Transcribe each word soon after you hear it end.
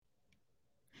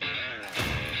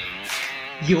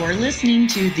You're listening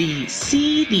to the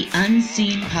See the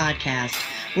Unseen podcast,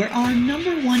 where our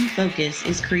number one focus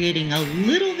is creating a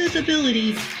little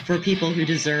visibility for people who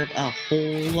deserve a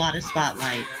whole lot of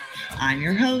spotlight. I'm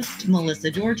your host, Melissa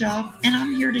Georgeoff, and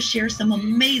I'm here to share some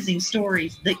amazing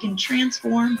stories that can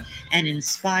transform and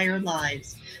inspire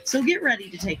lives. So get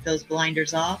ready to take those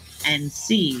blinders off and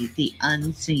see the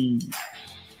unseen.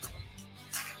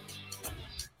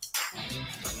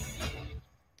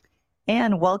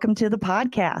 And welcome to the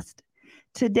podcast.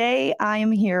 Today, I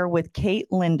am here with Kate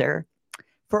Linder.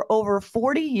 For over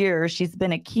 40 years, she's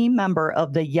been a key member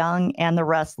of the Young and the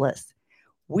Restless.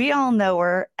 We all know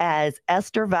her as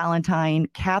Esther Valentine,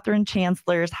 Katherine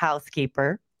Chancellor's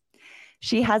housekeeper.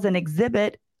 She has an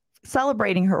exhibit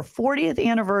celebrating her 40th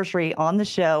anniversary on the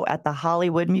show at the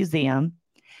Hollywood Museum.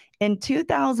 In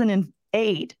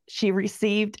 2008, she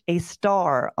received a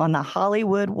star on the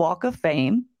Hollywood Walk of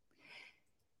Fame.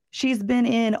 She's been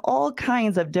in all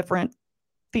kinds of different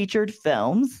featured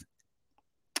films,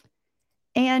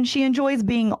 and she enjoys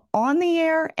being on the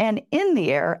air and in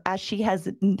the air, as she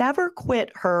has never quit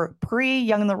her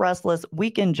pre-Young the Restless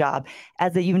weekend job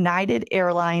as a United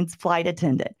Airlines flight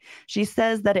attendant. She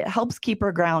says that it helps keep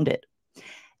her grounded.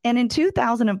 And in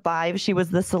 2005, she was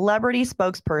the celebrity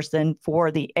spokesperson for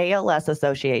the ALS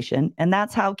Association, and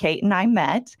that's how Kate and I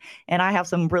met. And I have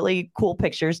some really cool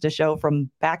pictures to show from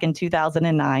back in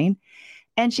 2009.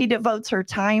 And she devotes her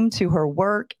time to her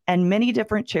work and many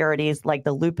different charities like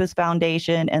the Lupus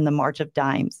Foundation and the March of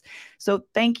Dimes. So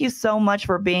thank you so much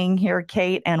for being here,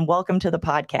 Kate, and welcome to the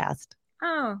podcast.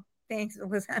 Oh, thanks,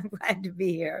 Melissa. I'm glad to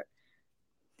be here.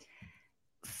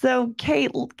 So, Kate,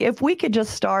 if we could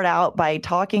just start out by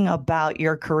talking about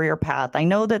your career path. I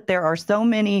know that there are so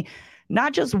many,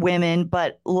 not just women,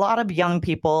 but a lot of young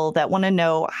people that want to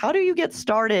know, how do you get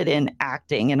started in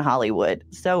acting in Hollywood?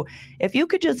 So if you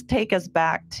could just take us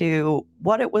back to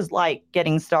what it was like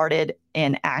getting started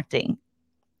in acting.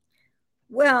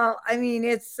 Well, I mean,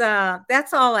 that's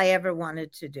all I ever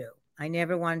wanted to do. I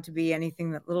never wanted to be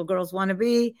anything that little girls want to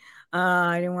be.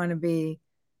 I didn't want to be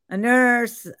a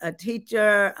nurse, a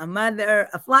teacher, a mother,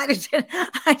 a flight attendant.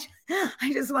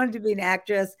 I just wanted to be an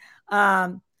actress.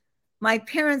 My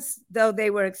parents, though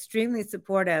they were extremely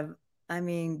supportive, I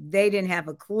mean, they didn't have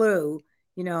a clue,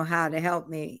 how to help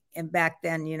me. And back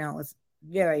then, it was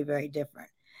very, very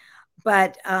different.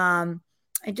 But I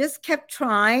just kept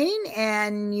trying,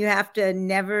 and you have to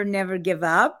never, never give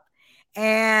up.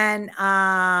 And,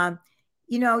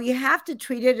 you have to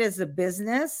treat it as a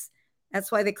business. That's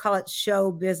why they call it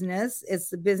show business. It's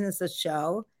the business of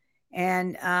show.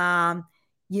 And,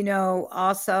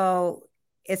 also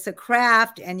it's a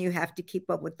craft, and you have to keep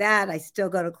up with that. I still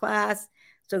go to class,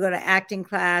 still go to acting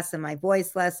class and my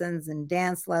voice lessons and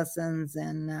dance lessons.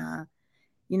 And,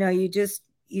 you just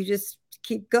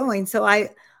keep going. So I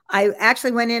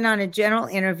actually went in on a general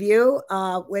interview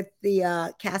with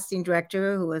the casting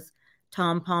director, who was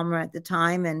Tom Palmer at the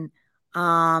time, and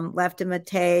left him a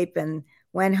tape and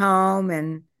went home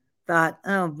and thought,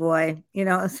 oh boy,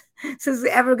 this is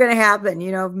ever going to happen,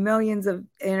 millions of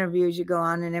interviews you go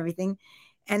on and everything.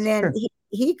 And then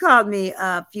he called me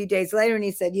a few days later, and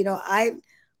he said, I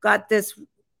got this.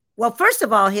 Well, first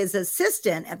of all, his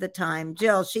assistant at the time,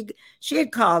 Jill, she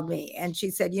had called me, and she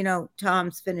said,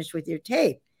 Tom's finished with your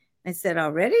tape. I said,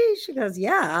 already? She goes,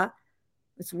 yeah.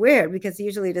 It's weird because he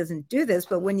usually doesn't do this,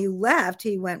 but when you left,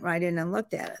 he went right in and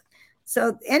looked at it.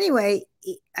 So anyway,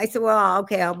 I said, well,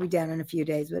 okay, I'll be done in a few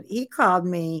days. But he called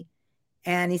me,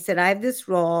 and he said, I have this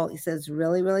role. He says,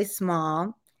 really, really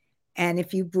small. And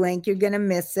if you blink, you're going to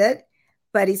miss it.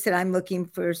 But he said, I'm looking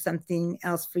for something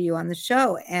else for you on the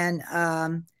show. And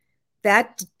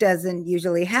that doesn't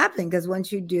usually happen, because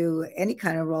once you do any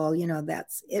kind of role,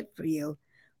 that's it for you.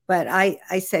 But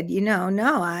I said,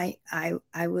 no, I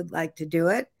would like to do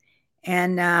it.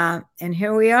 And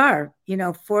here we are,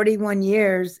 41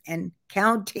 years and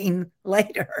counting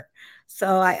later. So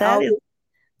I always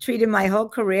treated my whole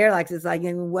career like this. Like,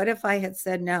 what if I had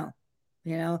said no?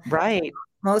 Right.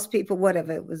 Most people would have.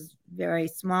 It was very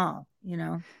small,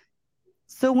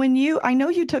 So I know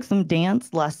you took some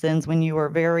dance lessons when you were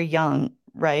very young,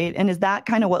 right? And is that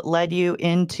kind of what led you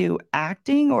into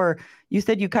acting? Or you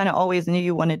said you kind of always knew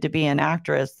you wanted to be an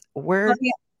actress. Where? Oh,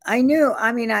 yeah, I knew.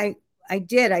 I mean, I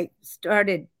did. I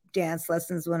started dance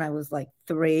lessons when I was like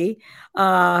 3.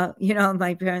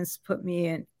 My parents put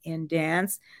me in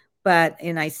dance,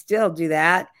 and I still do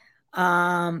that.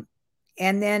 And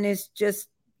then it's just,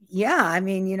 I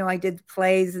mean, I did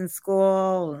plays in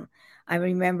school. I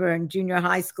remember in junior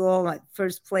high school, my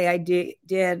first play I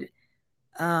did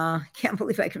can't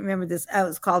believe I can remember this. It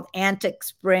was called Antic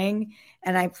Spring,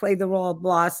 and I played the role of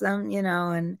Blossom,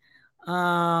 and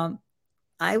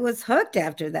I was hooked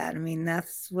after that. I mean,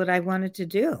 that's what I wanted to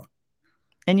do.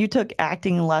 And you took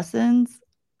acting lessons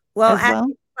Well, as at well?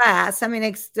 class, I mean,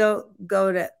 I still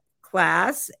go to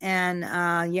class, and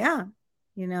yeah,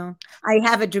 I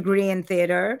have a degree in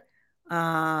theater.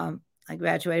 I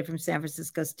graduated from San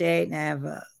Francisco State, and I have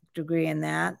a degree in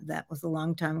that. That was a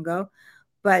long time ago.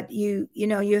 But you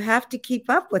have to keep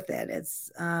up with it.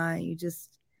 It's it's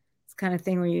kind of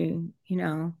thing where you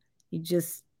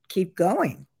just keep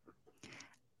going.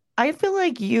 I feel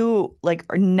like you like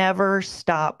never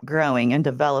stop growing and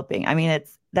developing. I mean,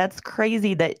 that's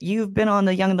crazy that you've been on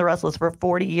the Young and the Restless for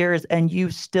 40 years and you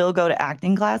still go to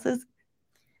acting classes.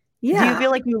 Do you Yeah.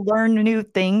 feel like you learn new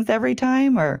things every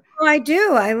time or? Oh, I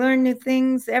do. I learn new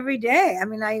things every day. I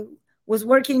mean, I was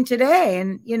working today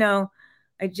and,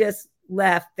 I just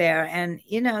left there and,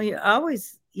 you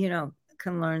always,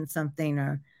 can learn something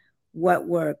or what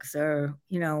works or,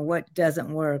 what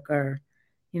doesn't work or,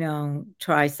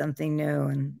 try something new.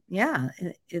 And yeah,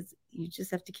 you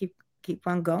just have to keep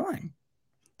on going.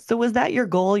 So was that your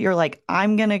goal? You're like,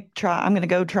 I'm gonna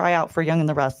go try out for Young and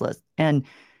the Restless. And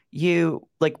you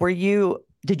like,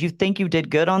 did you think you did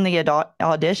good on the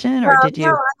audition or Well, did no,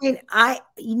 you? I mean, I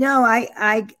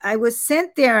was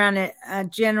sent there on a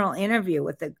general interview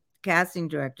with the casting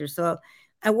director, so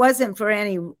I wasn't for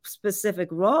any specific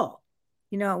role.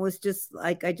 It was just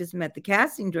like I just met the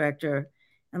casting director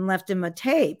and left him a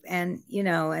tape, and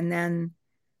and then,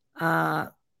 uh,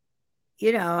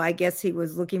 I guess he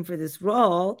was looking for this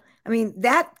role. I mean,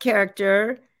 that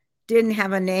character didn't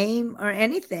have a name or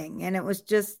anything, and it was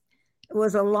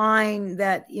a line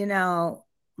that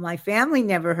my family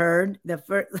never heard. The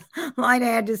first line I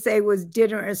had to say was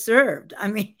 "Dinner is served." I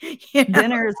mean,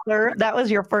 Dinner is served? That was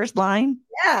your first line?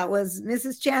 yeah, it was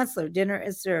Mrs. Chancellor. Dinner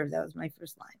is served. That was my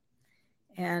first line,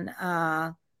 and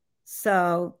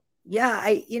so yeah,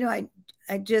 I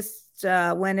just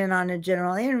went in on a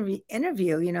general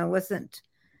interview. Wasn't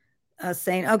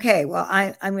saying, okay, well,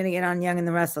 I'm going to get on Young and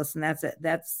the Restless, and that's it.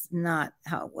 That's not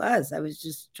how it was. I was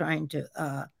just trying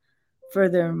to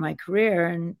further my career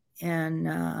and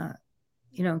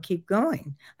keep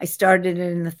going. I started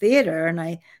in the theater, and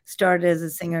I started as a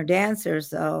singer dancer.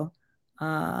 So,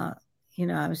 I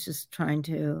was just trying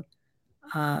to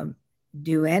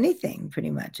do anything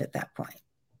pretty much at that point.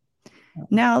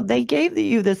 Now they gave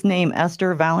you this name,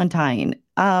 Esther Valentine.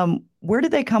 Where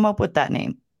did they come up with that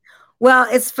name? Well,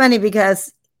 it's funny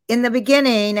because in the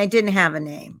beginning, I didn't have a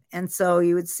name. And so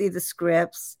you would see the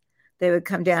scripts, they would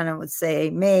come down and would say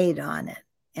maid on it.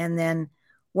 And then I'm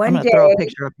one going to throw a day,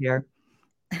 picture up here.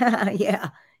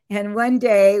 yeah. And one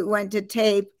day went to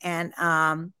tape and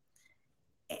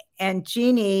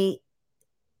Jeannie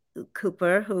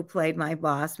Cooper, who played my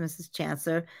boss, Mrs.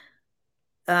 Chancellor,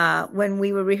 when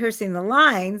we were rehearsing the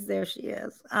lines, there she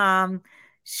is.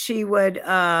 She would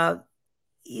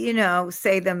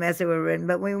say them as they were written.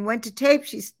 But when we went to tape,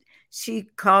 she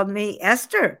called me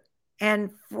Esther.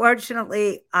 And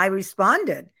fortunately, I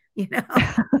responded,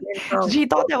 So, She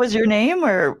thought that was your name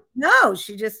or? no,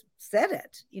 she just said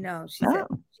it. She said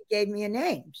Oh. she gave me a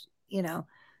name,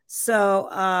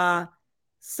 So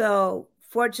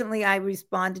fortunately I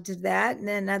responded to that. And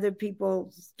then other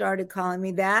people started calling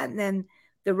me that. And then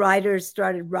the writers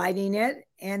started writing it.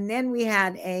 And then we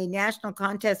had a national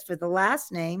contest for the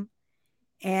last name.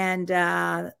 And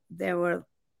there were,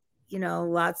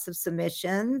 lots of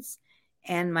submissions.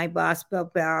 And my boss, Bill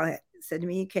Bell, said to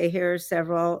me, okay, here are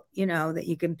several, that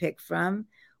you can pick from.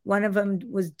 One of them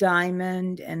was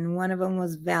Diamond, and one of them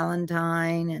was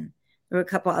Valentine, and there were a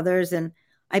couple others. And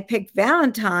I picked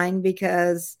Valentine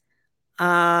because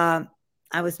I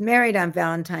was married on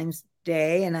Valentine's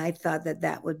Day, and I thought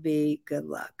that would be good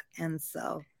luck. And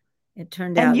so it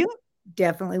turned And out you,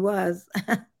 definitely was.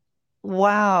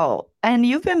 wow. And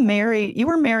you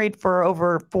were married for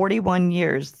over 41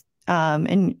 years.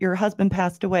 And your husband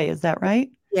passed away. Is that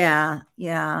right? Yeah.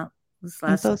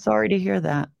 I'm so sorry to hear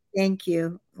that. Thank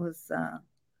you. It was,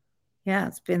 yeah,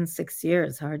 it's been 6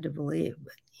 years. Hard to believe,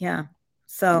 but yeah.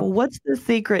 So, Well, what's the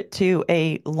secret to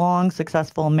a long,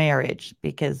 successful marriage?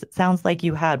 Because it sounds like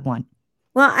you had one.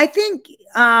 well, I think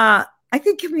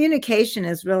communication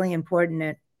is really important.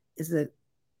 It is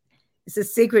it's a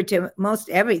secret to most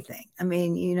everything. I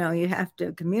mean, you have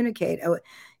to communicate.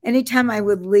 Anytime I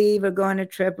would leave or go on a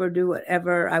trip or do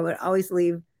whatever, I would always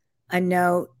leave a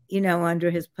note, under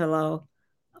his pillow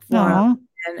for him.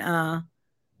 Aw.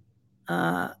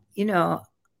 And,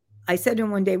 I said to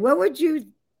him one day, what would you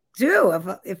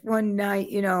do if one night,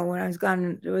 when I was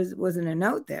gone, there wasn't a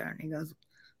note there? And he goes,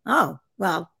 oh,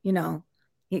 well,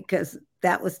 because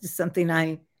that was just something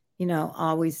I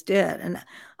always did. And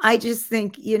I just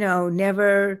think,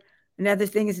 never another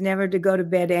thing is never to go to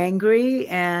bed angry.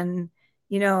 And,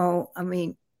 you know, I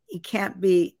mean, you can't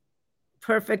be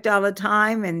perfect all the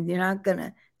time, and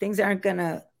things aren't going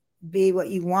to be what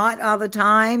you want all the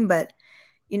time, but,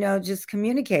 you know, just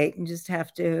communicate and just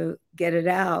have to get it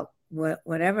out,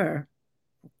 whatever,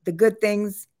 the good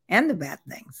things and the bad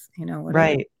things, you know, whatever.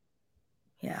 Right.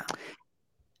 Yeah.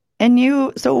 And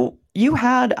you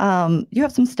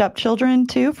have some stepchildren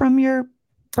too from your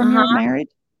marriage?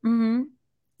 Mm-hmm.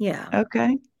 Yeah.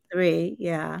 Okay. 3.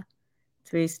 Yeah.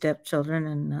 3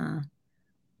 stepchildren,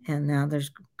 and now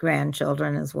there's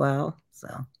grandchildren as well. So,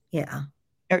 yeah.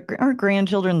 Our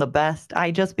grandchildren the best.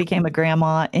 I just became a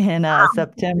grandma in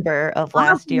September of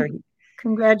last year.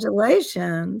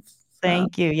 Congratulations.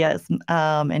 Thank you. Yes.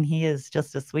 And he is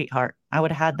just a sweetheart. I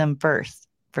would have had them first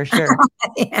for sure.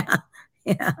 Yeah.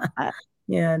 Yeah. Uh,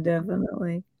 Yeah,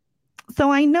 definitely.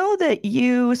 So I know that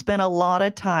you spent a lot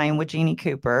of time with Jeannie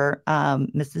Cooper,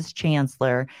 Mrs.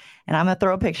 Chancellor, and I'm going to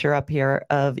throw a picture up here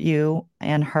of you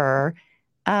and her.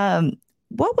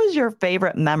 What was your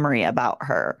favorite memory about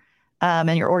her,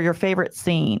 and your favorite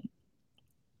scene?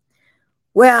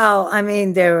 Well, I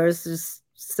mean, there was just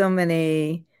so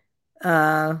many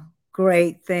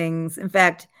great things. In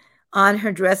fact, on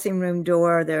her dressing room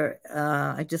door there,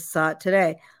 I just saw it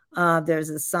today. There's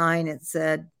a sign. It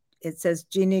says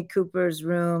Jeannie Cooper's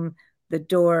room. The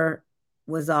door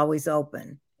was always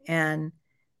open, and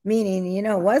meaning, you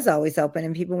know, it was always open,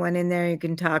 and people went in there. You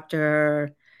can talk to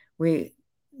her. We,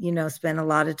 you know, spent a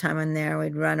lot of time in there.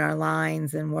 We'd run our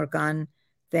lines and work on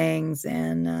things,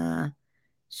 and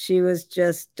she was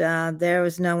just, there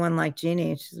was no one like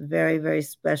Jeannie. She's a very, very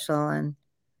special and,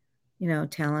 you know,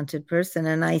 talented person.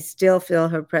 And I still feel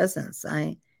her presence.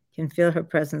 I can feel her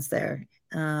presence there.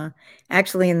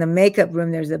 Actually, in the makeup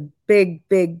room, there's a big,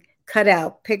 big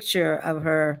cutout picture of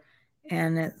her.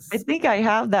 And I think I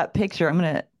have that picture. I'm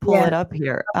going to pull it up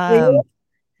here. Yeah.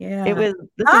 This is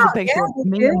a picture of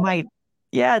me and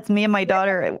it's me and my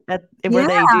daughter where they do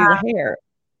the hair.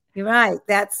 You're right.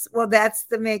 That's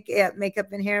the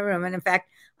makeup and hair room. And in fact,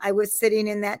 I was sitting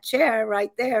in that chair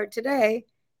right there today.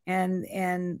 And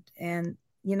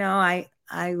you know,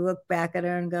 I look back at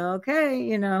her and go, okay,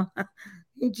 you know,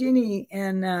 hey, Jeannie.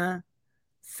 And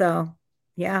so,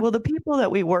 yeah. Well, the people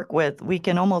that we work with,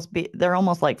 they're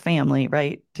almost like family,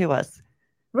 right, to us.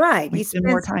 Right. You spend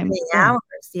more time with hours.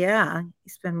 Yeah. You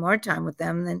spend more time with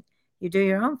them than you do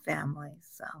your own family.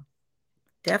 So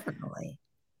definitely.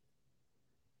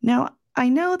 Now, I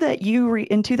know that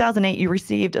in 2008, you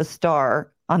received a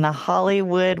star on the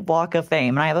Hollywood Walk of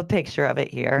Fame. And I have a picture of it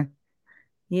here.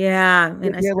 Yeah.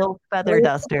 With your little feather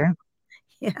duster.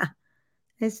 Yeah.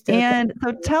 And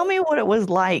so tell me what it was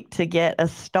like to get a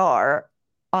star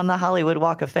on the Hollywood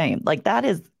Walk of Fame. Like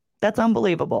that's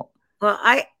unbelievable. Well,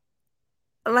 I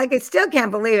still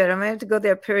can't believe it. I'm gonna have to go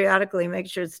there periodically, make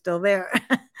sure it's still there.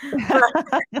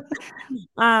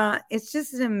 But, it's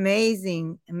just an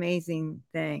amazing, amazing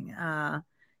thing.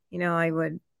 You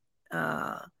know,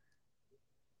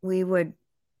 we would,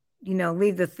 you know,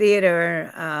 leave the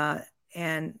theater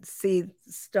and see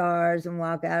stars and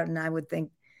walk out, and I would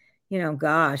think, you know,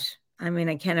 gosh, I mean,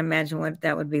 I can't imagine what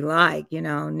that would be like, you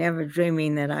know, never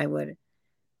dreaming that I would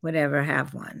ever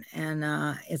have one. And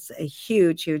it's a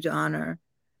huge, huge honor.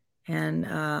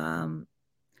 And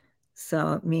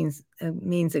so it means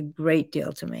a great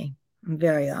deal to me. I'm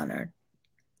very honored.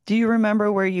 Do you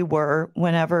remember where you were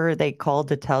whenever they called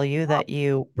to tell you that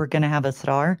you were going to have a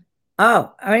star?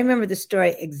 Oh, I remember the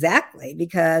story exactly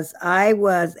because I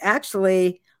was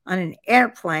actually on an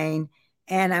airplane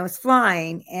and I was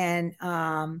flying, and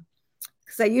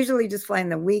because I usually just fly on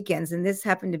the weekends, and this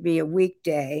happened to be a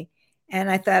weekday. And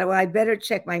I thought, well, I better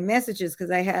check my messages because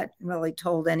I hadn't really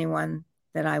told anyone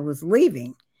that I was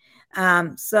leaving.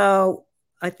 So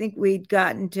I think we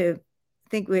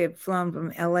had flown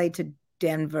from LA to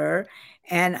Denver,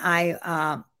 and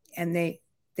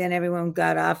then everyone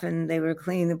got off and they were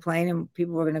cleaning the plane, and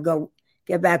people were going to go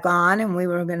get back on, and we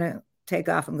were going to take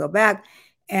off and go back.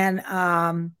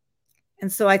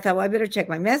 And so I thought, well, I better check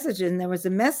my messages. And there was a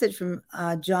message from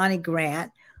Johnny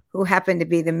Grant, who happened to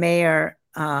be the mayor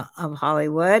of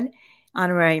Hollywood,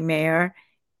 honorary mayor.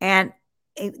 And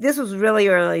this was really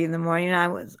early in the morning. I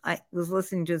was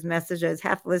listening to his message. I was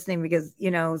half listening because,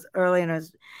 you know, it was early,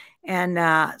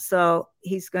 and so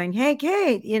he's going, "Hey,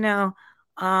 Kate, you know,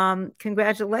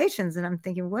 congratulations." And I'm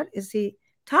thinking, what is he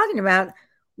talking about?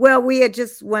 Well, we had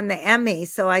just won the Emmy,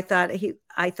 so I thought he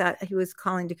was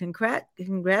calling to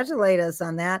congratulate us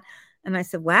on that. And I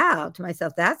said, "Wow," to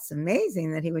myself, "that's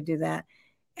amazing that he would do that."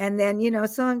 And then, you know,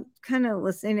 so I'm kind of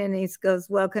listening, and he goes,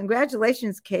 "Well,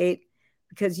 congratulations, Kate,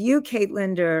 because you, Kate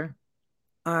Linder,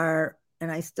 are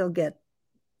and I still get,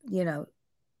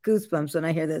 goosebumps when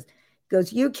I hear this. He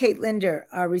goes, "You, Kate Linder,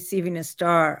 are receiving a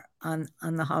star on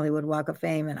the Hollywood Walk of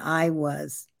Fame," and I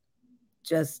was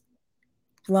just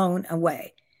blown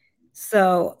away.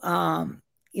 So, I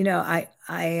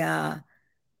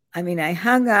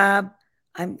hung up.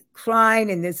 I'm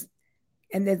crying, and this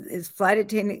flight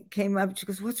attendant came up. She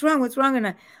goes, "What's wrong? What's wrong?"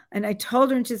 And I told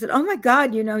her, and she said, "Oh my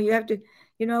God, you have to,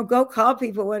 go call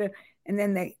people, whatever." And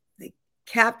then the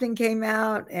captain came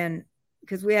out, and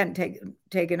because we hadn't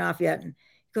taken off yet, and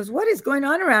he goes, "What is going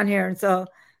on around here?" And so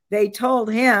they told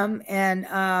him, and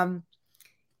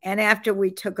after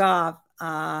we took off,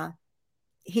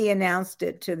 he announced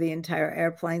it to the entire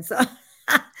airplane. So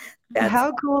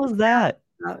how cool is that?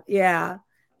 Yeah.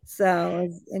 So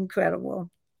it's incredible.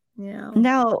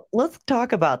 Now let's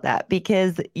talk about that,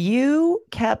 because you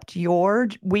kept your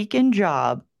weekend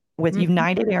job with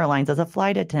United Airlines as a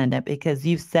flight attendant because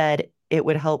you said it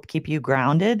would help keep you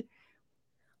grounded.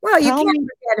 Well, you can't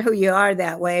forget who you are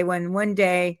that way. When one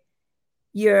day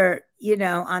you're,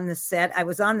 on the set. I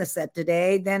was on the set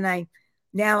today.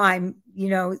 Now I'm,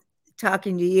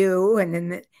 talking to you, and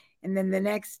then the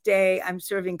next day I'm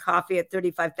serving coffee at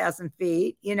 35,000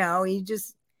 feet.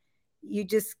 You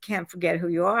just can't forget who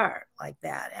you are like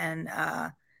that. And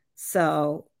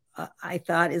so I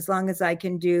thought, as long as I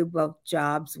can do both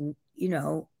jobs,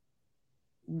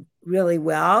 really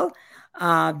well,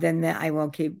 then I will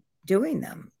keep doing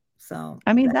them. So,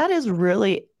 that is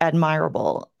really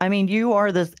admirable. You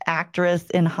are this actress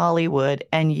in Hollywood,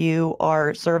 and you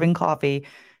are serving coffee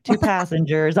to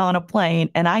passengers on a plane.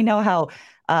 And I know how,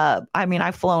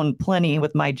 I've flown plenty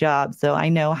with my job, so I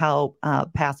know how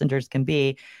passengers can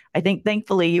be. I think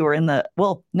thankfully you were in I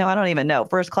don't even know,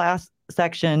 first class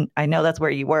section. I know that's where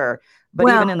you were, but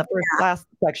even in the first class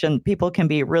section, people can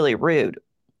be really rude.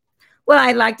 Well,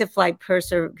 I like the flight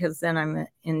purser because then I'm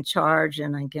in charge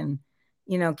and I can,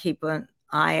 keep an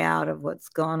eye out of what's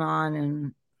going on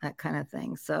and that kind of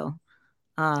thing. So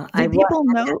people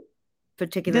know that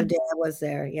particular day I was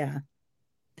there. Yeah.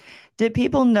 Did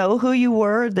people know who you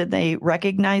were? Did they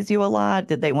recognize you a lot?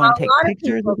 Did they want to take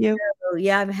pictures of you?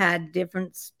 Yeah, I've had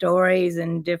different stories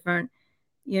and different,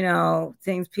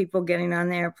 things, people getting on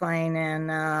the airplane, and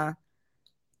I've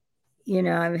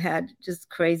had just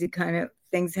crazy kind of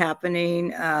things happening.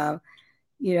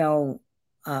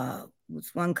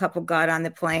 This one couple got on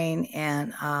the plane,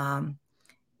 and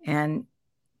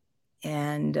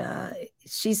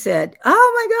she said,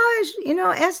 "Oh my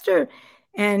gosh, Esther,"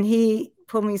 and he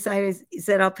pulled me aside. He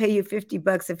said, "I'll pay you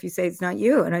 $50 if you say it's not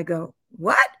you." And I go,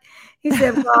 "What?" He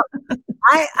said, "Well,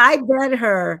 I bet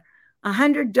her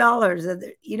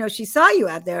 $100. She saw you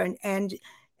out there, and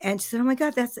she said, 'Oh my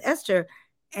God, that's Esther.'"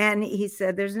 And he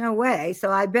said, "There's no way."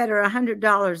 So I bet her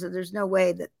 $100 that there's no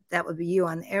way that would be you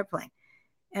on the airplane.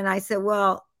 And I said,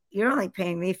 "Well, you're only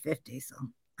paying me $50, so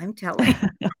I'm telling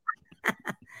you."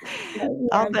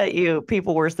 I'll bet you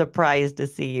people were surprised to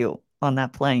see you on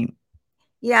that plane.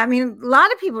 Yeah, a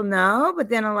lot of people know, but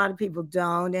then a lot of people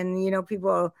don't. And,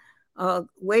 people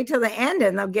wait till the end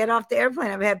and they'll get off the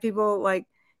airplane. I've had people like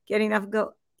getting off and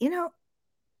go, "You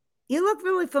look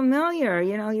really familiar.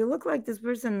 You look like this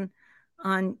person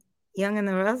on Young and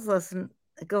the Restless." And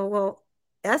I go, "Well,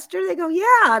 Esther?" They go,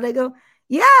 "Yeah." They go,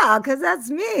 "Yeah, because that's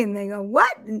me." And they go,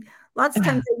 "What?" And lots of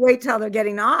times they wait till they're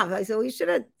getting off. I said, "We should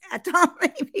have told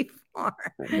me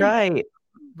before." Right.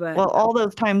 But all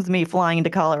those times me flying to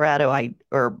Colorado,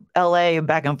 or LA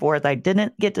back and forth, I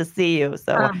didn't get to see you.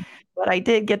 So, but I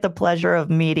did get the pleasure of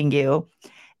meeting you.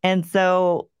 And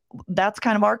so that's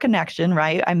kind of our connection,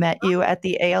 right? I met you at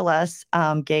the ALS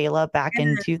gala back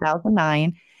in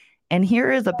 2009. And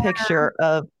here is a picture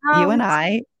of you and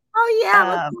I. Oh, yeah.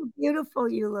 Look how beautiful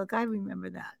you look. I remember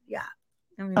that. Yeah.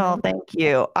 Oh, thank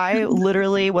you. I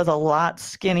literally was a lot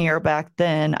skinnier back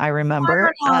then, I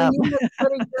remember. You look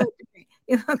pretty good to me.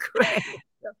 You look great.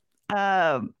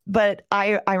 But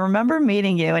I remember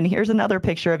meeting you, and here's another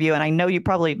picture of you. And I know you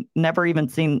probably never even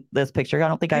seen this picture. I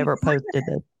don't think I ever posted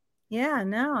this. Yeah,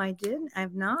 no, I didn't.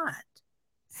 I've not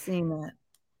seen it.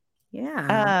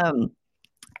 Yeah.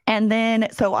 And then,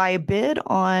 so I bid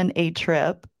on a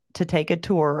trip to take a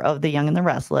tour of the Young and the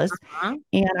Restless.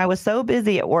 And I was so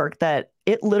busy at work that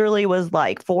it literally was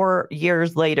like 4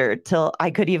 years later till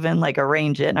I could even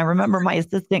arrange it. And I remember my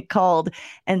assistant called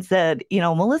and said,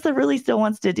 "Melissa really still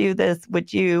wants to do this.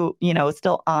 Would you,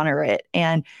 still honor it?"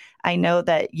 And I know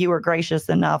that you were gracious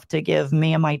enough to give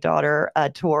me and my daughter a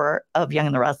tour of Young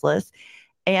and the Restless.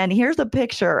 And here's a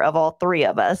picture of all three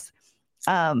of us.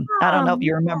 I don't know if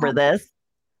you remember this.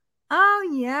 Oh,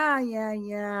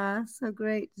 yeah. So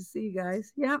great to see you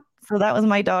guys. Yep. So that was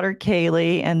my daughter,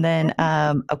 Kaylee. And then,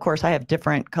 of course, I have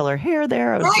different color hair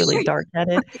there. I was really dark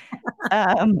headed.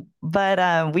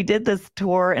 But we did this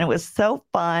tour and it was so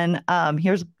fun.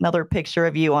 Here's another picture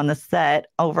of you on the set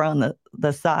over on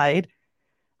the side.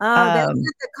 Oh, that's at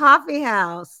the coffee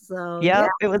house. So yeah,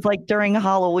 it was like during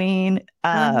Halloween.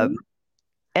 And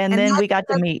then we got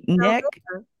to meet Nick.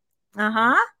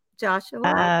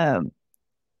 Joshua.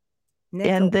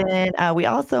 And then we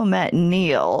also met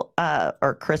Neil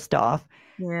or Christoph.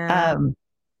 Yeah.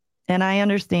 And I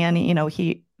understand,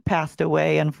 he passed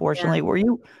away, unfortunately.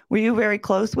 Yeah. Were you very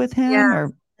close with him? Yeah,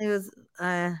 or? It was,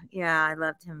 yeah, I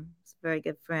loved him. He's a very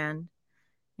good friend.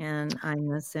 And I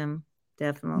miss him,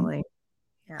 definitely.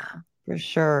 Yeah. For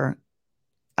sure.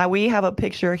 We have a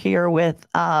picture here with,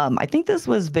 I think this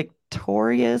was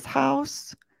Victoria's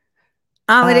house.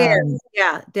 Oh, it is.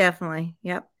 Yeah, definitely.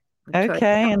 Yep.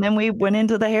 Okay. And then we went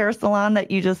into the hair salon that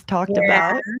you just talked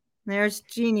about. There's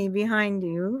Jeannie behind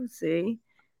you. See?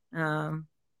 And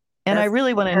I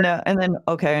really want to know. And then,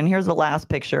 okay. And here's the last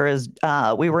picture is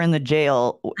we were in the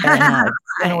jail in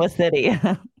Genoa City.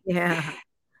 Yeah.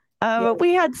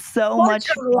 We had so much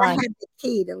fun. I had the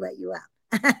key to let you out.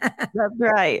 That's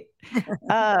right.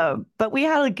 But we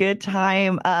had a good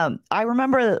time. I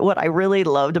remember what I really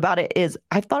loved about it is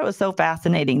I thought it was so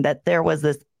fascinating that there was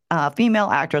this female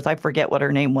actress. I forget what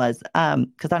her name was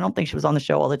because I don't think she was on the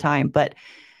show all the time. But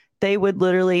they would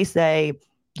literally say,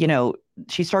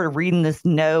 she started reading this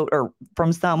note or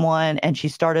from someone and she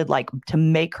started like to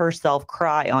make herself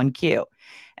cry on cue.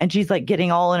 And she's like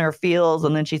getting all in her feels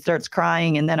and then she starts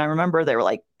crying. And then I remember they were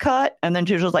like, cut. And then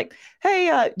she was just like,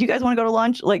 hey, do you guys want to go to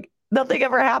lunch? Like nothing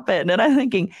ever happened. And I'm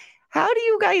thinking, how do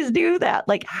you guys do that?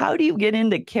 Like, how do you get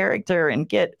into character and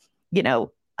get,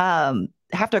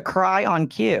 have to cry on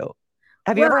cue?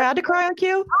 Have you ever had to cry on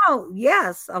cue? Oh,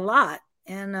 yes, a lot.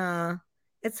 And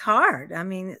it's hard. I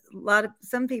mean,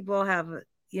 some people have,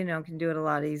 can do it a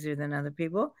lot easier than other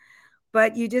people.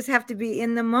 But you just have to be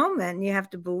in the moment and you have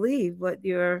to believe what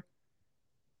you're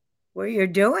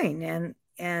doing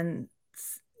and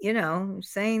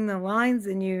saying the lines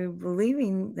and you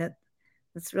believing that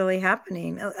it's really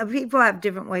happening. People have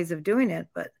different ways of doing it,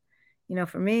 but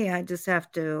for me, I just have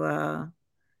to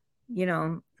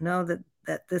know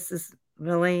that this is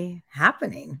really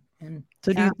happening. And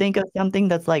so do you think of something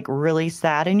that's like really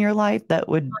sad in your life that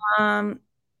would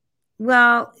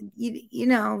well,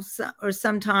 or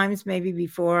sometimes maybe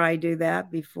before I do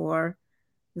that, before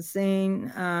the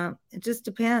scene, it just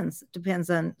depends. It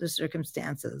depends on the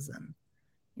circumstances and,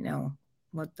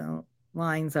 what the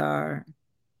lines are,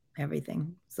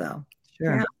 everything. So,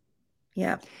 sure.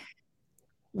 Yeah.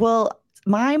 Well,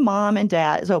 my mom and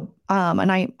dad, so,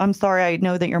 and I'm sorry, I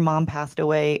know that your mom passed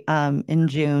away in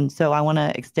June. So I want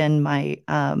to extend my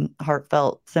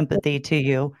heartfelt sympathy to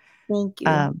you. Thank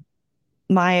you.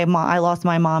 My mom, I lost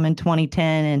my mom in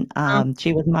 2010 and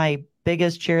she was my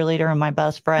biggest cheerleader and my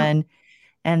best friend.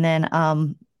 And then,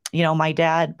 my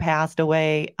dad passed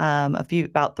away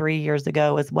about 3 years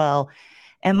ago as well.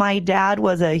 And my dad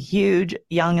was a huge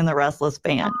Young and the Restless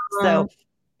fan. So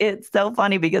it's so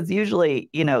funny because usually,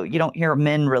 you don't hear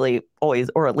men really always,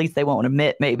 or at least they won't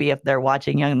admit maybe if they're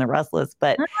watching Young and the Restless,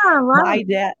 but my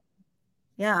dad.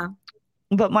 Yeah.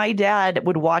 But my dad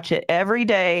would watch it every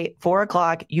day,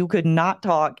 4:00. You could not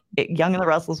talk. Young and the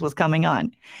Restless was coming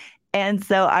on. And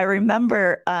so I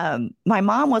remember my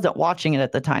mom wasn't watching it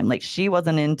at the time. Like she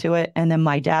wasn't into it. And then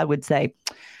my dad would say,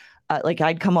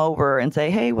 I'd come over and say,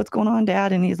 hey, what's going on,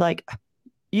 Dad? And he's like,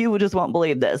 you just won't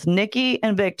believe this. Nikki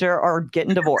and Victor are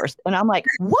getting divorced. And I'm like,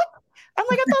 what? I'm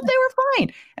like, I thought they were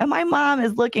fine. And my mom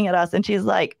is looking at us and she's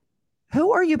like,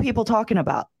 who are you people talking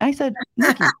about? And I said,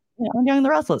 Nikki. Young and the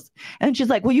Restless. And she's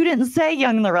like, well, you didn't say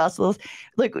Young and the Restless.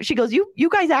 Like, she goes, you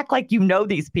guys act like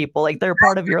these people, like they're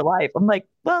part of your life. I'm like,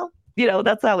 well,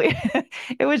 that's how it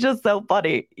was just so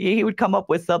funny. He would come up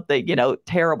with something,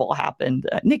 terrible happened.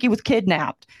 Nikki was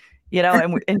kidnapped, and I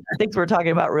think we're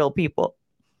talking about real people.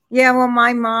 Yeah, well,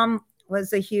 my mom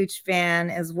was a huge fan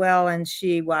as well, and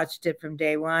she watched it from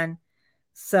day one.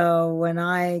 So when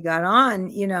I got on,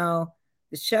 the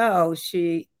show,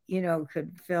 she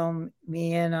could film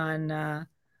me in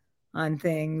on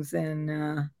things,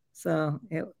 and so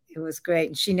it was great.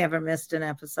 And she never missed an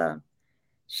episode.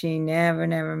 She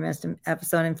never missed an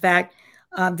episode. In fact,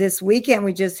 this weekend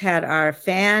we just had our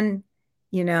fan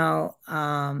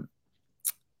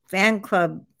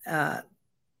club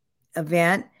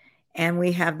event, and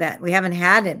we haven't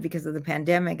had it because of the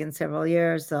pandemic in several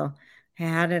years. So I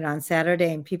had it on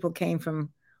Saturday, and people came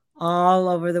from all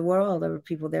over the world. There were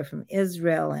people there from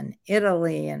Israel and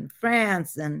Italy and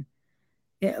France, and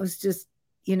it was just,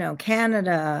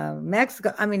 Canada,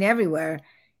 Mexico, I mean, everywhere.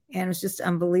 And it was just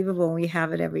unbelievable. We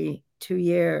have it every 2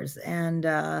 years. And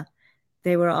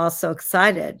they were all so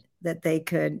excited that they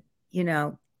could,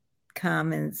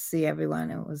 come and see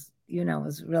everyone. It was, it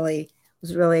was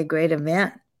really a great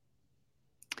event.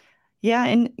 Yeah.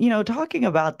 And, talking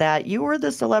about that, you were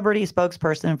the celebrity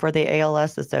spokesperson for the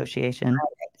ALS Association.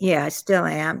 Yeah, I still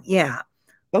am. Yeah.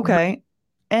 Okay.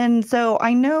 And so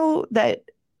I know that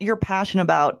you're passionate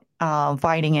about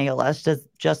fighting ALS,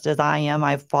 just as I am.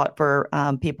 I've fought for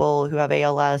people who have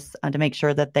ALS to make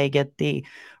sure that they get the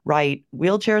right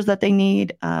wheelchairs that they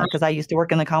need, because I used to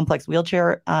work in the complex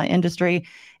wheelchair industry,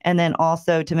 and then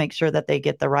also to make sure that they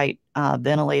get the right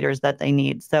ventilators that they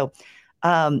need. So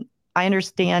I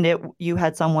understand it. You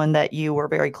had someone that you were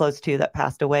very close to that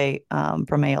passed away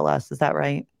from ALS. Is that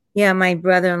right? Yeah, my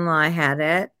brother-in-law had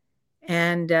it.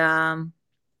 And,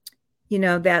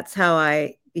 that's how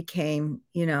I became,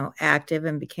 active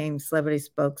and became celebrity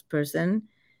spokesperson.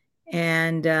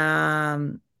 And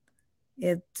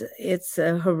it's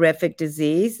a horrific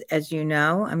disease, as you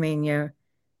know. I mean, you're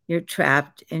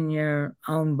trapped in your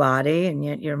own body, and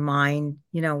yet your mind,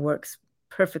 works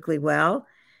perfectly well.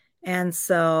 And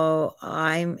so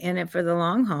I'm in it for the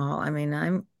long haul. I mean,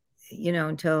 I'm,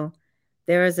 until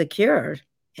there is a cure.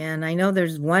 And I know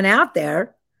there's one out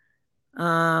there.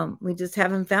 We just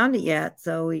haven't found it yet.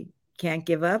 So we can't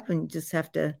give up and just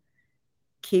have to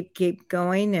keep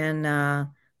going. And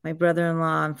my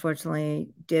brother-in-law unfortunately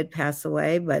did pass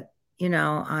away, but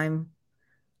I'm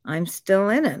still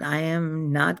in it. I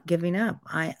am not giving up.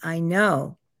 I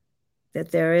know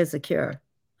that there is a cure.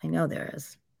 I know there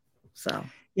is. So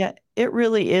yeah, it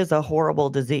really is a horrible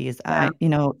disease. yeah.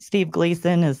 Steve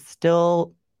Gleason is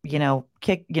still,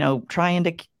 trying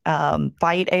to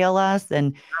fight ALS,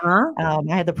 and I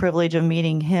had the privilege of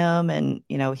meeting him, and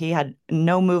he had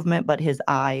no movement but his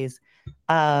eyes.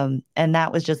 And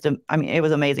that was just, it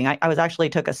was amazing. I was actually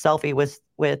took a selfie with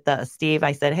Steve.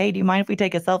 I said, "Hey, do you mind if we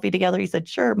take a selfie together?" He said,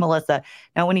 "Sure, Melissa."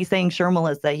 Now, when he's saying "Sure,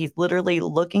 Melissa," he's literally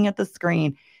looking at the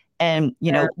screen and,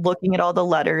 looking at all the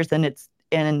letters,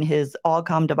 and his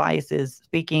Allcom device is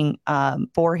speaking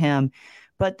for him.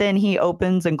 But then he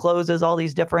opens and closes all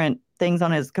these different things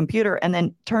on his computer and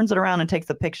then turns it around and takes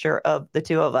a picture of the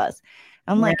two of us.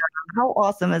 I'm like, how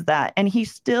awesome is that? And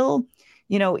he's still,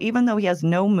 even though he has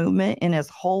no movement in his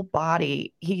whole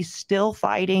body, he's still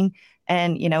fighting,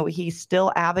 and, he's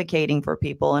still advocating for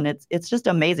people. And it's just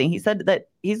amazing. He said that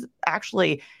he's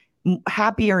actually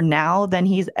happier now than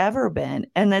he's ever been.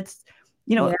 And that's,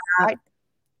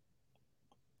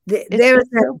 there's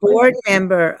a board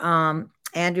member,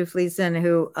 Andrew Fleeson,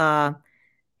 who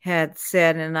had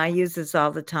said, and I use this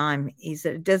all the time, he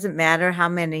said, it doesn't matter how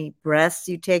many breaths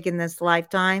you take in this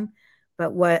lifetime,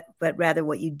 but rather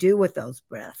what you do with those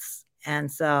breaths.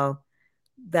 And so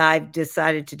I've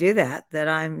decided to do that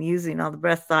I'm using all the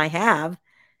breaths I have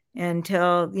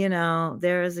until,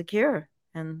 there is a cure.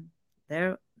 And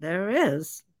there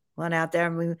is one out there.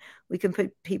 And we can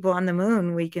put people on the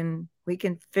moon. We can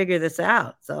figure this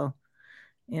out. So,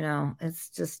 it's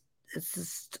just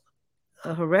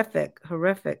a horrific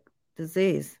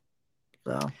disease.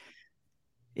 So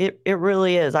it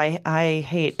really is. I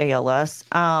hate ALS.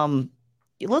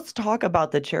 Let's talk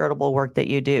about the charitable work that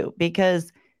you do,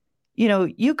 because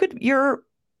you're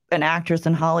an actress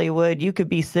in Hollywood. You could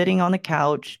be sitting on the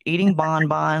couch eating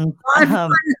bonbons.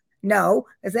 No,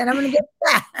 because then I'm going to get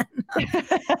fat.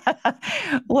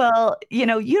 Well, you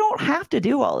don't have to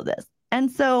do all of this.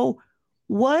 And so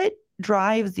what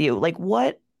drives you? Like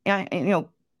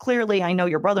clearly I know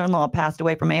your brother-in-law passed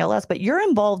away from ALS, but you're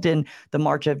involved in the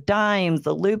March of Dimes,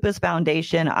 the Lupus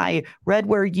Foundation. I read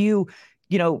where you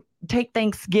take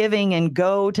Thanksgiving and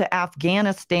go to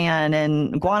Afghanistan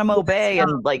and Guantanamo Bay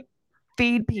and like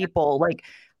feed people. Like,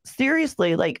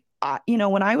 seriously, like,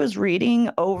 when I was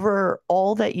reading over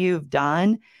all that you've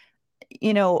done,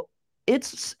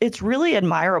 it's really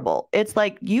admirable. It's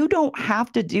like, you don't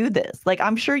have to do this. Like,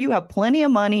 I'm sure you have plenty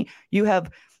of money. You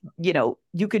have,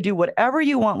 you could do whatever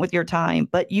you want with your time,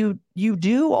 but you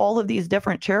do all of these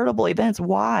different charitable events.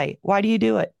 Why do you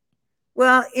do it?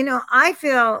 Well, I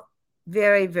feel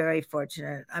very, very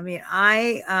fortunate. I mean,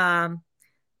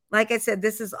 like I said,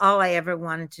 this is all I ever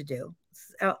wanted to do.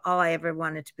 All I ever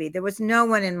wanted to be. There was no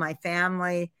one in my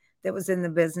family that was in the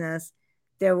business.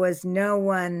 There was no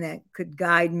one that could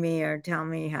guide me or tell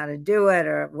me how to do it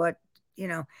or what,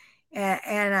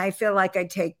 and I feel like I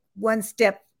take one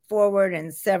step forward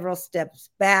and several steps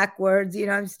backwards.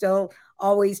 I'm still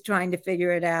always trying to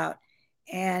figure it out.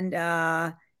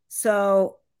 And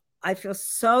so I feel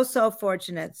so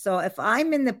fortunate. So if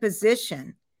I'm in the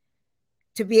position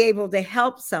to be able to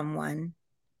help someone,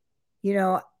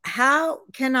 how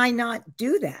can I not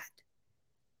do that?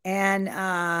 And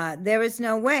there is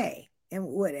no way. And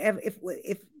whatever,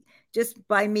 if just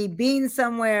by me being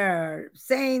somewhere or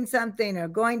saying something or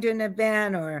going to an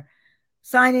event or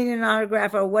signing an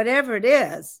autograph or whatever it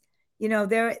is,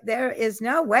 there is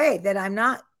no way that I'm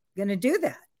not going to do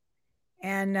that.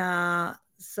 And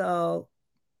so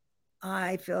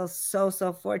I feel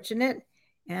so fortunate,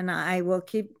 and I will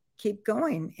keep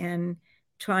going and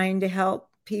trying to help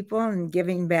people and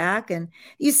giving back. And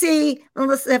you see,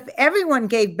 Melissa, if everyone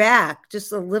gave back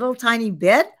just a little tiny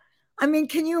bit, I mean,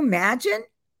 can you imagine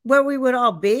where we would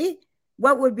all be?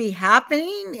 What would be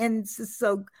happening? And it's just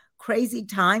so crazy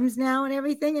times now and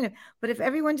everything. But if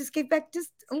everyone just gave back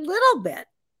just a little bit,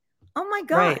 oh my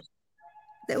God, Right.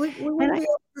 that we wouldn't be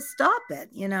able to stop it,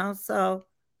 So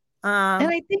and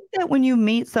I think that when you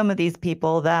meet some of these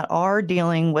people that are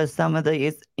dealing with some of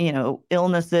these,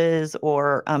 illnesses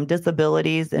or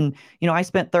disabilities, and, I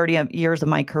spent 30 years of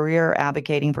my career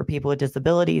advocating for people with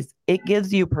disabilities, it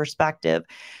gives you perspective.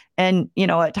 And,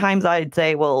 at times I'd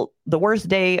say, well, the worst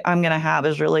day I'm going to have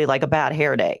is really like a bad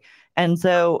hair day. And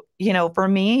so, for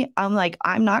me, I'm like,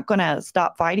 I'm not going to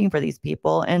stop fighting for these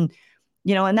people. And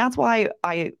that's why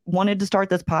I wanted to start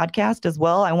this podcast as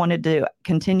well. I wanted to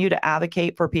continue to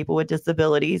advocate for people with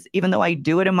disabilities. Even though I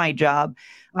do it in my job,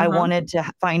 I wanted to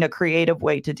find a creative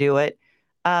way to do it.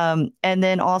 And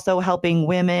then also helping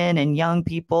women and young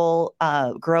people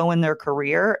grow in their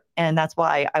career. And that's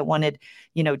why I wanted,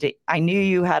 I knew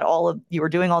you were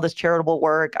doing all this charitable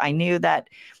work. I knew that,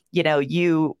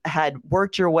 you had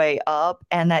worked your way up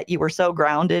and that you were so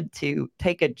grounded to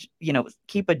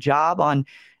keep a job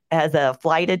as a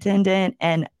flight attendant.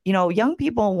 And, young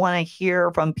people want to hear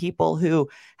from people who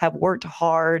have worked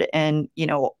hard and,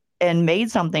 and made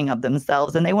something of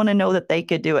themselves. And they want to know that they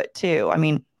could do it too. I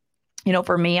mean,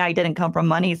 for me, I didn't come from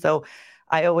money. So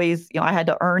I always, I had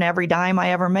to earn every dime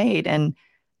I ever made. And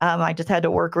I just had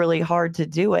to work really hard to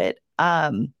do it.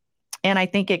 And I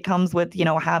think it comes with,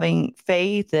 having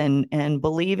faith and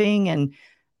believing. And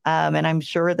I'm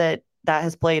sure that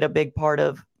has played a big part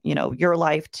of, your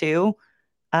life too.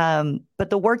 But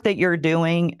the work that you're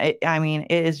doing, it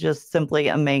is just simply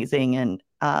amazing. And,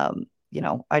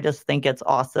 I just think it's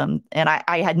awesome. And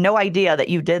I had no idea that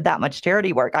you did that much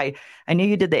charity work. I knew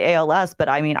you did the ALS, but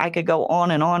I could go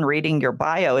on and on reading your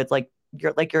bio. It's like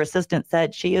your assistant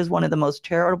said, she is one of the most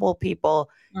charitable people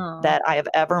that I have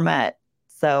ever met.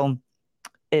 So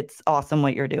it's awesome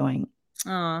what you're doing.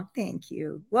 Oh, thank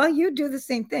you. Well, you do the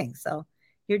same thing. So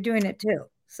you're doing it too.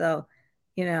 So,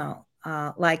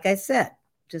 like I said,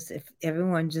 just if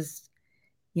everyone just,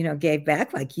 gave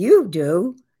back like you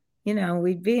do,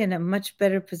 we'd be in a much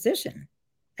better position.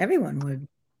 Everyone would.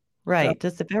 Right. So,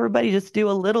 just if everybody just do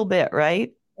a little bit,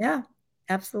 right? Yeah,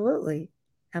 absolutely.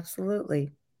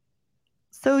 Absolutely.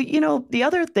 So, the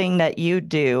other thing that you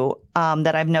do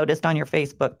that I've noticed on your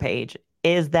Facebook page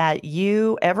is that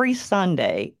every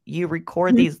Sunday, you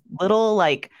record these little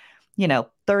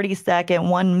 30-second,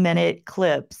 1-minute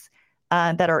clips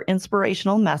that are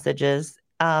inspirational messages.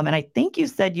 And I think you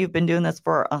said you've been doing this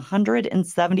for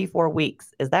 174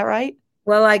 weeks. Is that right?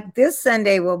 Well, like this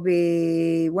Sunday will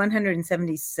be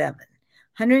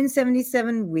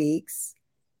 177 weeks.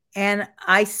 And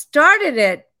I started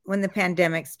it when the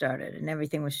pandemic started and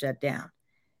everything was shut down.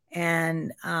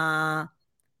 And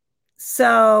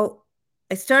so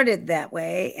I started that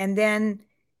way. And then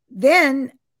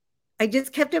I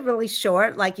just kept it really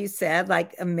short, like you said,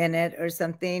 like a minute or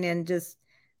something, and just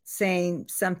saying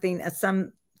something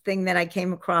that I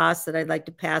came across that I'd like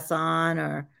to pass on,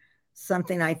 or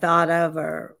something I thought of,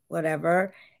 or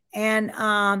whatever. And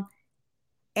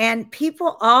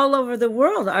people all over the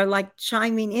world are like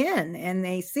chiming in, and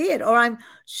they see it. Or I'm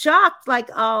shocked, like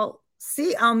I'll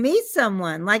meet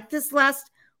someone like this last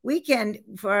weekend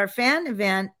for our fan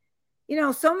event.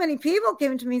 So many people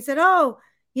came to me and said, "Oh,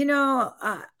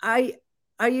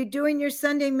 are you doing your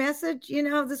Sunday message?"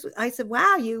 This. I said,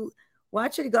 "Wow, you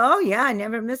watch it?" Go, "Oh yeah, I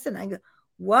never miss it." I go,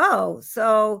 "Whoa!"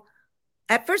 So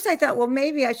at first I thought, well,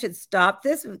 maybe I should stop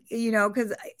this,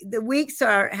 because the weeks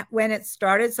are when it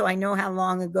started, so I know how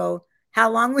long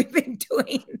we've been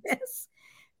doing this.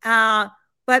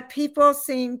 But people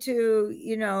seem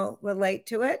to, relate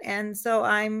to it, and so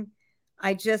I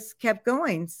just kept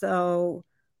going. So.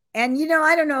 And,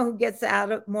 I don't know who gets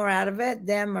more out of it,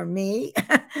 them or me,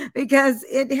 because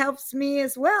it helps me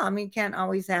as well. I mean, can't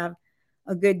always have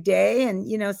a good day. And,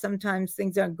 sometimes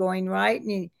things aren't going right. And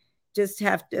you just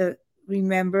have to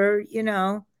remember,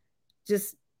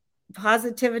 just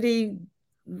positivity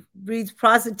breeds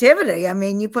positivity. I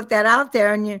mean, you put that out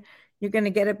there and you're going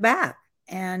to get it back.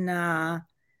 And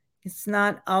it's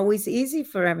not always easy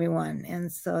for everyone.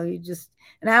 And so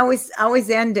and I always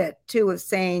end it too with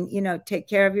saying, take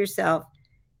care of yourself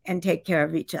and take care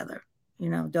of each other.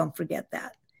 Don't forget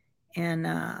that. And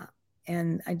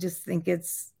I just think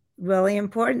it's really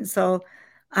important. So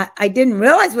I didn't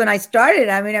realize when I started,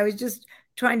 I was just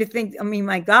trying to think,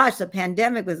 my gosh, the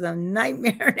pandemic was a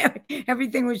nightmare.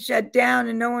 Everything was shut down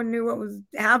and no one knew what was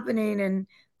happening and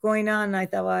going on. And I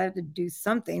thought, well, I have to do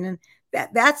something. And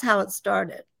that's how it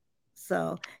started.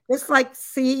 So just like,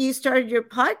 see, you started your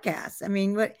podcast.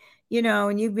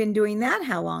 And you've been doing that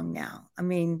how long now?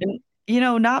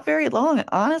 Not very long.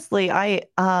 Honestly,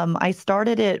 I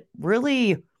started it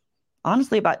really,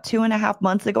 honestly, about 2.5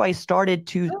 months ago. I started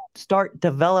to start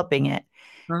developing it.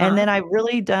 And then I've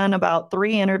really done about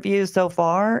 3 interviews so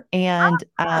far. And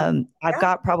I've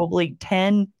got probably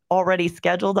 10 already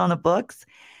scheduled on the books.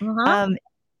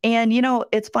 And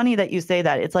it's funny that you say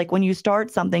that. It's like when you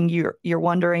start something, you're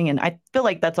wondering, and I feel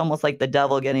like that's almost like the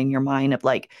devil getting in your mind of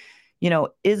like,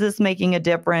 is this making a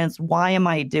difference? Why am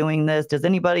I doing this? Does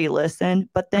anybody listen?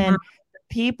 But then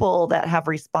people that have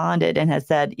responded and has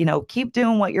said, keep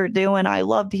doing what you're doing. I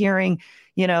loved hearing,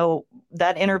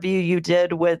 that interview you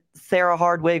did with Sarah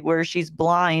Hardwig where she's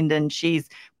blind and she's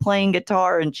playing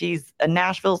guitar and she's a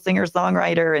Nashville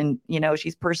singer-songwriter and,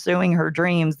 she's pursuing her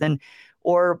dreams.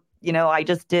 Or I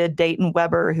just did Dayton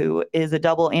Weber, who is a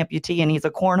double amputee and he's a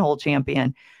cornhole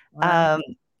champion. Wow.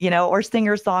 Or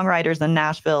singer-songwriters in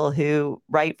Nashville who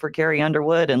write for Carrie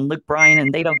Underwood and Luke Bryan,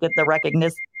 and they don't get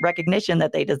the recognition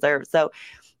that they deserve. So,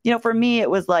 for me,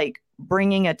 it was like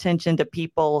bringing attention to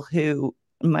people who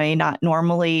may not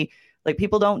normally, like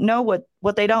people don't know what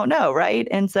they don't know, right?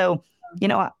 And so,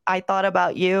 I thought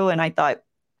about you and I thought,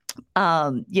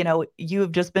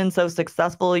 you've just been so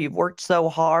successful. You've worked so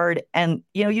hard and,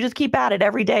 you just keep at it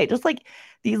every day. Just like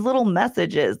these little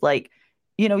messages, like,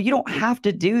 you don't have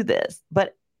to do this,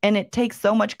 and it takes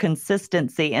so much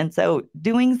consistency. And so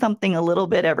doing something a little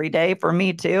bit every day for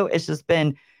me too, it's just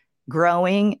been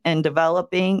growing and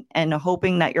developing and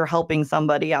hoping that you're helping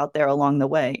somebody out there along the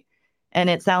way. And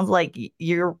it sounds like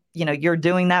you're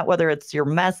doing that, whether it's your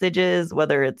messages,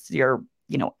 whether it's your,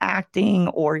 acting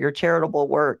or your charitable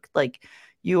work, like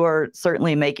you are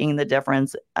certainly making the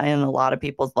difference in a lot of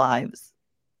people's lives.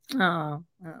 Oh,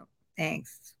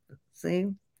 thanks. See?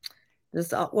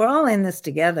 We're all in this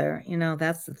together.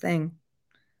 That's the thing.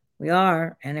 We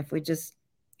are. And if we just,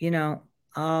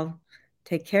 all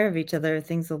take care of each other,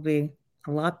 things will be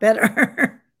a lot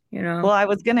better. Well, I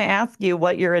was going to ask you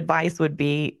what your advice would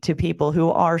be to people who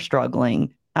are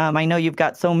struggling. I know you've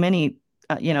got so many,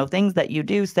 things that you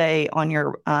do say on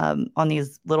your, on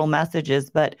these little messages,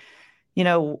 but,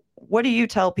 what do you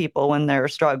tell people when they're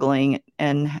struggling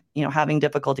and, having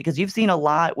difficulty? Because you've seen a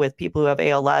lot with people who have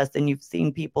ALS and you've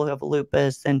seen people who have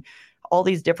lupus and all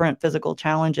these different physical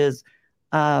challenges.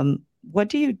 What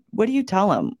do you tell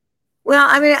them? Well,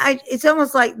 it's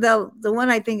almost like the one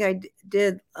I think I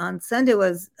did on Sunday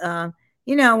was,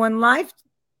 when life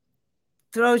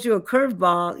throws you a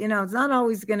curveball, it's not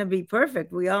always going to be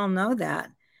perfect. We all know that.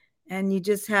 And you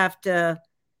just have to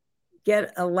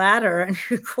get a ladder and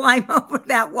climb over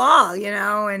that wall,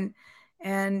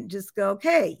 and just go,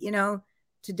 okay,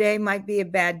 today might be a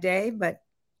bad day, but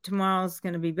tomorrow's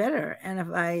going to be better.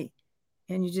 And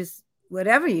you just,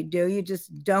 whatever you do, you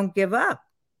just don't give up.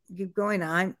 Keep going.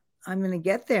 I'm going to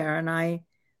get there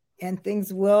and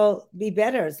things will be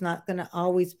better. It's not going to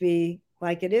always be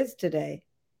like it is today.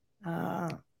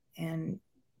 And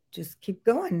just keep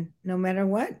going no matter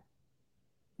what.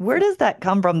 Where does that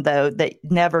come from, though, that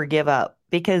never give up?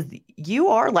 Because you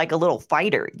are like a little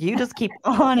fighter. You just keep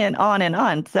on and on and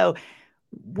on. So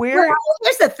well,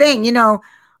 here's the thing,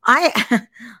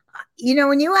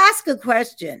 when you ask a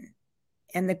question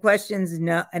and the question's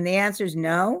no, and the answer's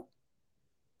no,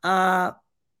 I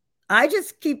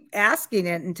just keep asking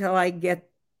it until I get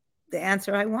the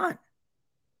answer I want.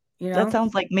 That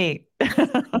sounds like me.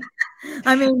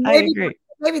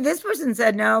 Maybe this person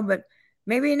said no, but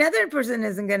maybe another person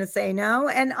isn't going to say no.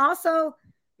 And also,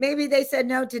 maybe they said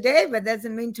no today, but that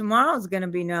doesn't mean tomorrow's going to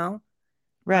be no.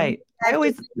 Right. I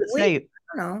always say, I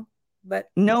don't know, but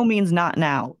no means not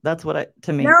now. That's what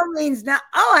to me. No means not.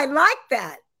 Oh, I like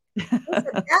that.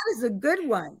 That is a good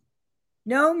one.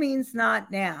 No means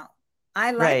not now.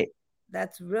 I like it.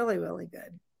 That's really, really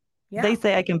good. Yeah. They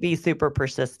say I can be super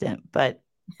persistent, but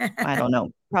I don't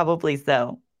know. Probably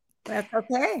so. That's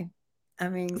okay.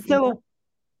 So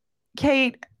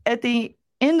Kate, at the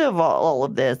end of all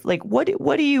of this, like what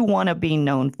do you want to be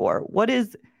known for? What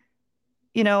is,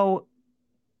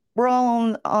 we're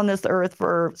all on this earth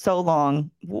for so long.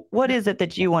 What is it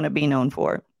that you want to be known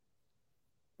for?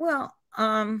 Well,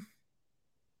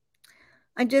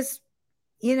 I just,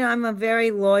 I'm a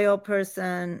very loyal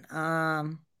person. I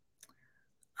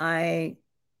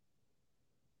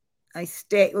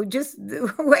stay, just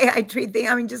the way I treat things.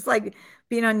 I mean, just like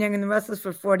being on Young and the Restless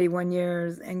for 41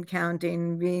 years and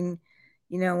counting, being,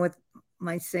 with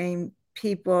my same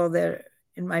people that are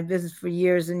in my business for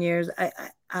years and years.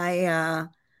 I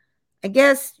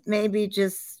guess maybe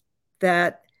just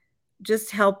that,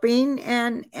 just helping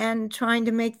and trying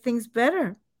to make things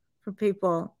better for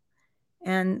people.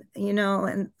 And,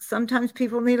 and sometimes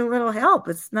people need a little help.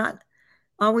 It's not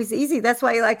always easy. That's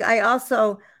why, like, I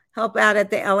also help out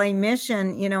at the LA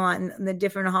Mission, on the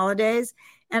different holidays.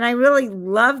 And I really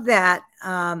love that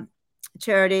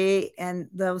charity and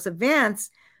those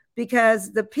events,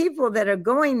 because the people that are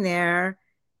going there,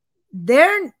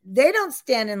 they don't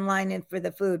stand in line for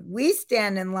the food. We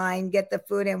stand in line, get the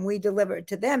food, and we deliver it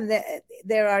to them.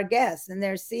 They're our guests, and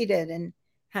they're seated and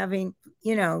having,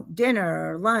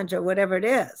 dinner or lunch or whatever it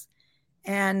is.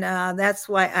 And that's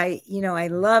why I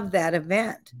love that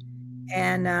event.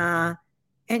 And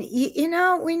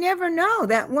we never know,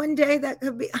 that one day that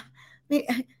could be,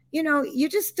 you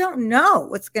just don't know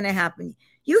what's going to happen.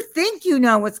 You think you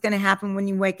know what's going to happen when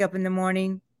you wake up in the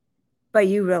morning, but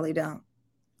you really don't.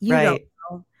 You don't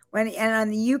know.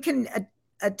 And you can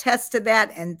attest to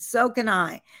that, and so can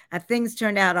I. Things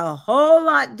turned out a whole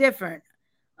lot different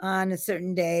on a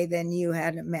certain day than you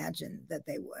had imagined that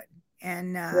they would.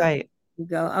 And you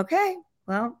go, okay,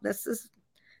 well, this is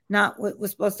not what was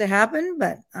supposed to happen,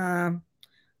 but I'm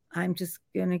just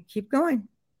going to keep going,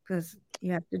 because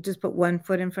you have to just put one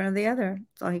foot in front of the other.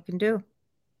 That's all you can do.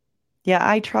 Yeah,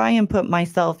 I try and put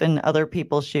myself in other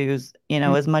people's shoes,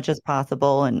 as much as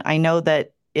possible. And I know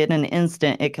that in an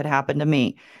instant it could happen to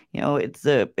me.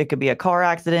 It could be a car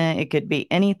accident, it could be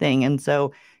anything. And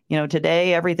so,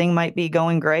 today everything might be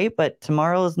going great, but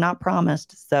tomorrow is not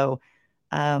promised. So,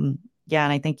 yeah,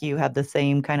 and I think you have the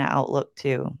same kind of outlook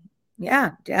too.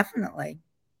 Yeah, definitely.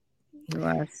 You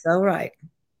are so right.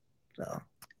 So.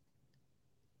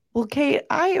 Well, Kate,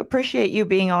 I appreciate you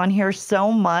being on here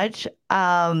so much.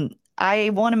 I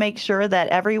want to make sure that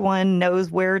everyone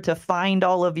knows where to find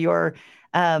all of your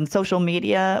social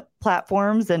media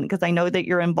platforms, and because I know that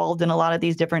you're involved in a lot of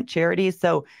these different charities.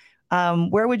 So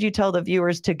where would you tell the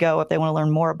viewers to go if they want to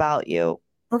learn more about you?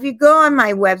 Well, if you go on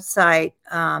my website,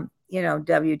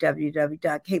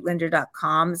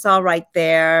 www.katelinder.com, it's all right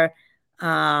there.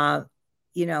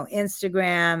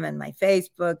 Instagram and my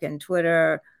Facebook and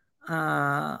Twitter.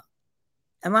 I'm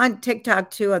on TikTok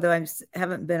too, although I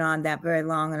haven't been on that very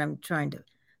long, and I'm trying to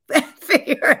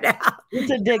figure it out.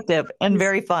 It's addictive and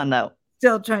very fun, though.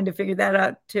 Still trying to figure that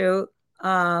out too.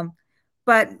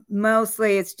 But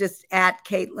mostly it's just at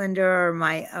Kate Linder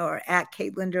or at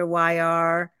Kate Linder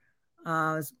YR.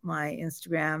 Is my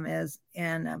Instagram is,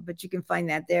 and but you can find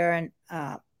that there and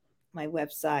my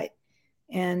website.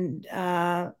 And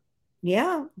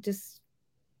yeah, just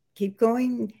keep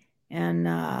going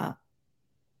and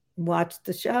watch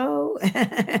the show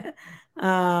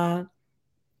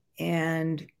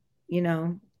and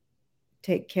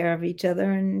take care of each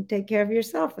other and take care of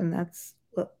yourself, and that's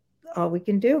all we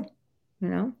can do.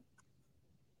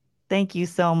 Thank you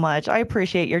so much. I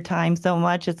appreciate your time so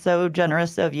much. It's so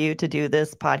generous of you to do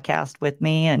this podcast with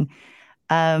me. And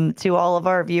to all of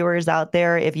our viewers out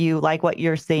there, if you like what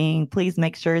you're seeing, please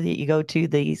make sure that you go to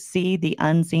the See the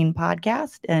Unseen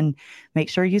podcast and make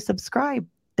sure you subscribe.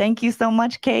 Thank you so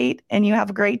much, Kate, and you have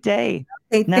a great day.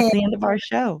 And that's the end of our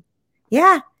show.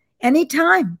 Yeah,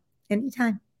 anytime.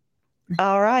 Anytime.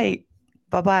 All right.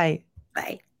 Bye-bye.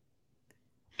 Bye.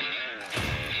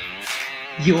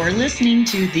 You're listening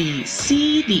to the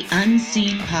See the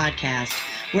Unseen podcast,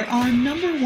 where our number